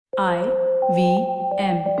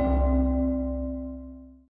IVM.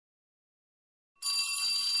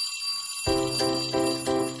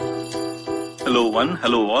 Hello one,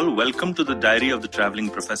 hello all. Welcome to the Diary of the Traveling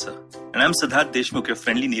Professor. And I'm Siddharth Deshmukh, your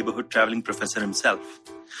friendly neighborhood traveling professor himself.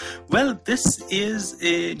 Well, this is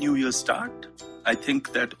a new year start. I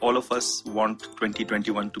think that all of us want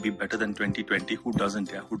 2021 to be better than 2020. Who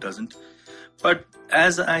doesn't? Yeah, who doesn't? But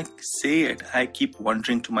as I say it, I keep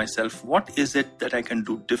wondering to myself, what is it that I can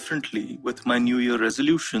do differently with my New Year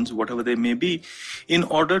resolutions, whatever they may be, in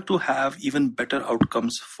order to have even better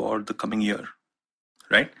outcomes for the coming year?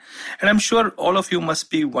 Right? And I'm sure all of you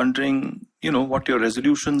must be wondering, what your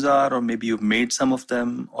resolutions are, or maybe you've made some of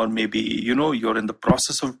them, or maybe, you're in the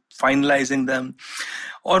process of finalizing them,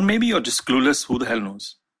 or maybe you're just clueless, who the hell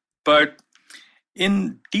knows. But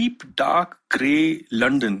in deep, dark, grey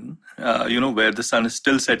London, where the sun is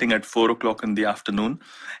still setting at 4 o'clock in the afternoon,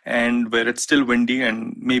 and where it's still windy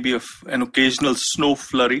and maybe an occasional snow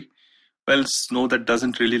flurry, well, snow that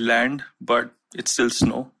doesn't really land, but it's still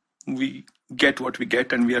snow. We get what we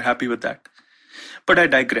get and we are happy with that. But I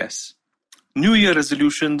digress. New Year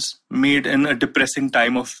resolutions made in a depressing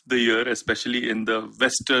time of the year, especially in the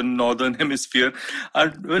Western Northern Hemisphere, are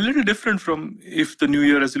a little different from if the New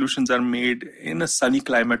Year resolutions are made in a sunny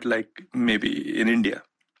climate like maybe in India.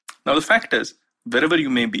 Now, the fact is, wherever you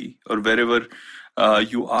may be or wherever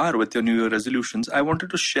you are with your New Year resolutions, I wanted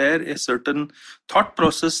to share a certain thought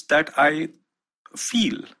process that I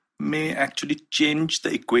feel may actually change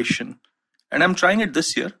the equation. And I'm trying it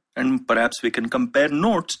this year, and perhaps we can compare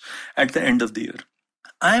notes at the end of the year.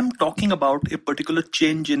 I'm talking about a particular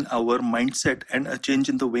change in our mindset and a change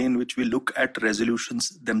in the way in which we look at resolutions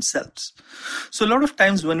themselves. So a lot of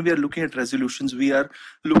times when we are looking at resolutions, we are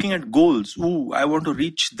looking at goals. I want to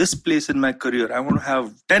reach this place in my career. I want to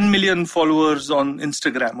have 10 million followers on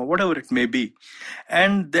Instagram or whatever it may be.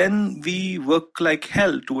 And then we work like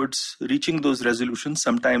hell towards reaching those resolutions.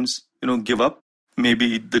 Sometimes, give up.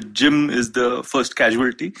 Maybe the gym is the first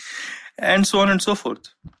casualty, and so on and so forth.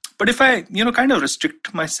 But if I, kind of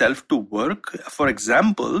restrict myself to work for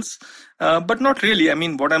examples, but not really. I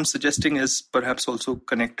mean, what I'm suggesting is perhaps also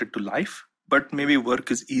connected to life, but maybe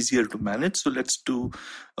work is easier to manage. So let's do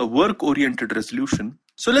a work-oriented resolution.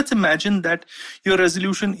 So let's imagine that your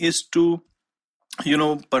resolution is to,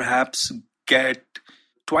 perhaps get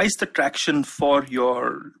twice the traction for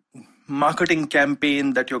your marketing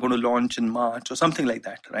campaign that you're going to launch in March or something like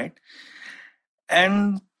that, right?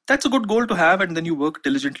 And that's a good goal to have, and then you work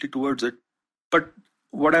diligently towards it. But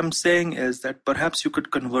what I'm saying is that perhaps you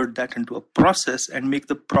could convert that into a process and make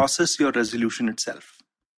the process your resolution itself.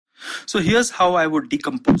 So here's how I would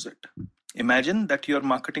decompose it. Imagine that your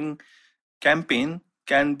marketing campaign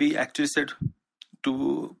can be actually said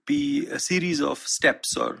to be a series of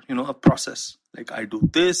steps or, a process. Like I do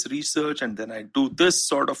this research and then I do this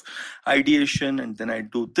sort of ideation and then I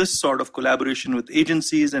do this sort of collaboration with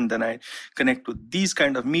agencies and then I connect with these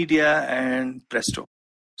kind of media and presto.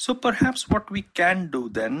 So perhaps what we can do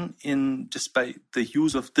then in just by the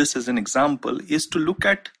use of this as an example is to look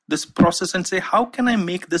at this process and say, how can I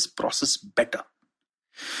make this process better?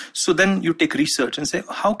 So then you take research and say,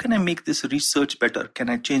 how can I make this research better? Can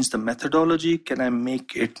I change the methodology? Can I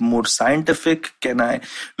make it more scientific? Can I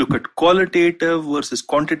look at qualitative versus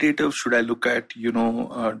quantitative? Should I look at,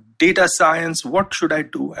 data science? What should I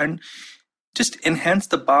do? And just enhance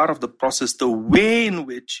the bar of the process, the way in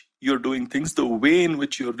which you're doing things, the way in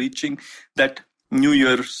which you're reaching that New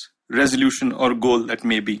Year's resolution or goal that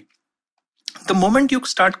may be. The moment you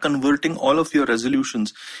start converting all of your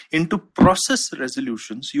resolutions into process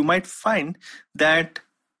resolutions, you might find that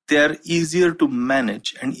they are easier to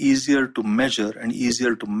manage and easier to measure and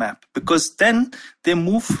easier to map, because then they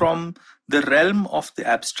move from the realm of the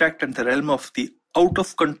abstract and the realm of the out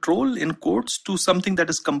of control in quotes to something that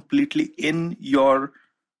is completely in your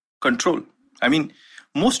control. I mean,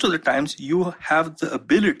 most of the times you have the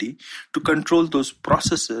ability to control those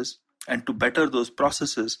processes and to better those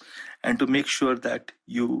processes and to make sure that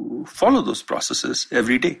you follow those processes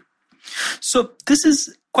every day. So this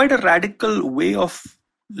is quite a radical way of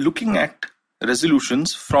looking at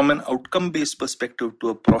resolutions from an outcome-based perspective to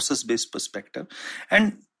a process-based perspective.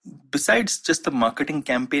 And besides just the marketing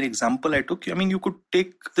campaign example I took, you could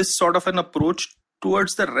take this sort of an approach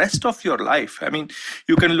towards the rest of your life. I mean,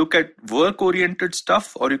 you can look at work-oriented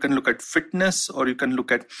stuff, or you can look at fitness, or you can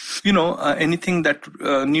look at, anything that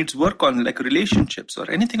needs work on, like relationships or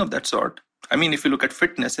anything of that sort. I mean, if you look at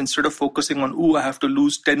fitness, instead of focusing on, I have to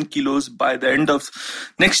lose 10 kilos by the end of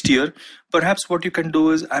next year, perhaps what you can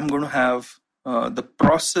do is, I'm going to have the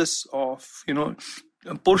process of,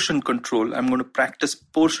 portion control. I'm going to practice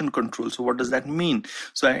portion control. So what does that mean?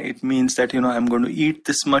 So it means that, I'm going to eat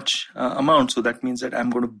this much amount. So that means that I'm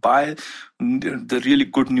going to buy the really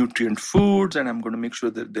good nutrient foods, and I'm going to make sure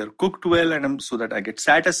that they're cooked well, and so that I get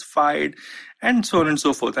satisfied, and so on and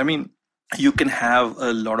so forth. I mean, you can have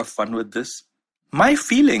a lot of fun with this. My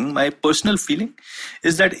personal feeling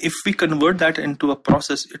is that if we convert that into a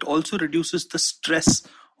process, it also reduces the stress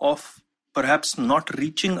of perhaps not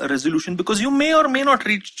reaching a resolution, because you may or may not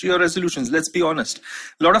reach your resolutions. Let's be honest.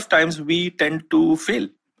 A lot of times we tend to fail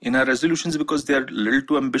in our resolutions because they're a little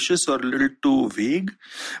too ambitious or a little too vague.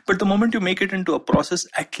 But the moment you make it into a process,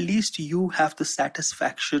 at least you have the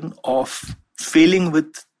satisfaction of failing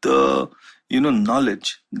with the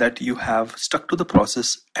knowledge that you have stuck to the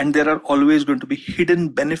process, and there are always going to be hidden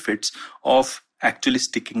benefits of actually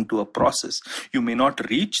sticking to a process. You may not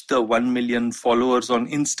reach the 1 million followers on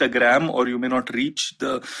Instagram, or you may not reach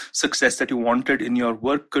the success that you wanted in your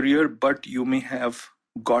work career, but you may have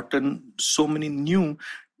gotten so many new,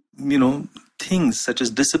 things such as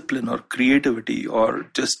discipline or creativity or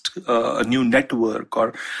just a new network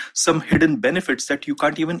or some hidden benefits that you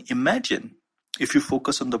can't even imagine if you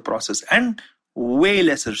focus on the process, and way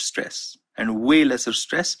lesser stress and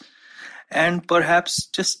perhaps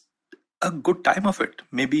just a good time of it.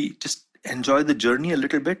 Maybe just enjoy the journey a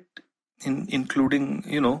little bit, including,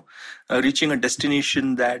 reaching a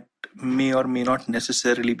destination that may or may not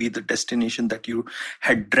necessarily be the destination that you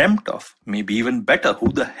had dreamt of. Maybe even better.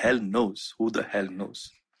 Who the hell knows?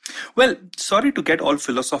 Well, sorry to get all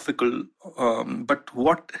philosophical, but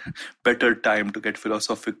what better time to get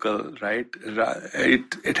philosophical, right?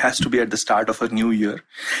 It has to be at the start of a new year.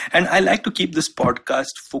 And I like to keep this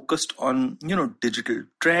podcast focused on, digital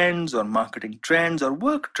trends or marketing trends or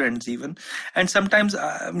work trends even. And sometimes,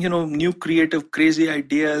 new creative, crazy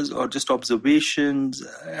ideas or just observations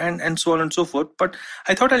and so on and so forth. But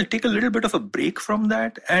I thought I'll take a little bit of a break from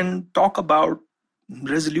that and talk about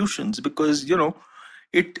resolutions, because,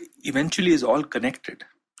 it eventually is all connected,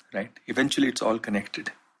 right? Eventually it's all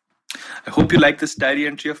connected. I hope you like this diary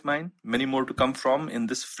entry of mine. Many more to come from in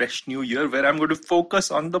this fresh new year, where I'm going to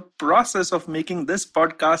focus on the process of making this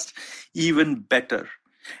podcast even better.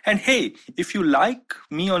 And hey, if you like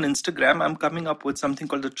me on Instagram, I'm coming up with something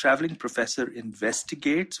called the Traveling Professor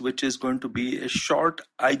Investigates, which is going to be a short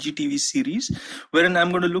IGTV series wherein I'm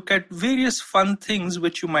going to look at various fun things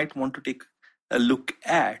which you might want to take a look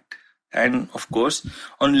at. And of course,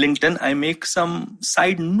 on LinkedIn, I make some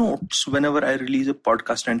side notes whenever I release a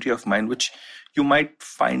podcast entry of mine, which you might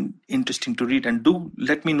find interesting to read. And do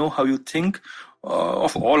let me know how you think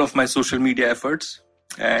of all of my social media efforts.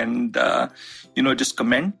 And, just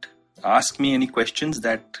comment, ask me any questions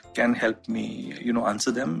that can help me,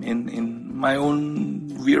 answer them in my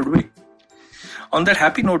own weird way. On that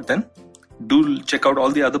happy note then, do check out all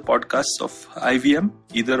the other podcasts of IVM,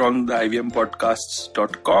 either on the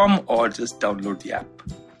ivmpodcasts.com or just download the app.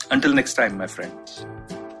 Until next time, my friends.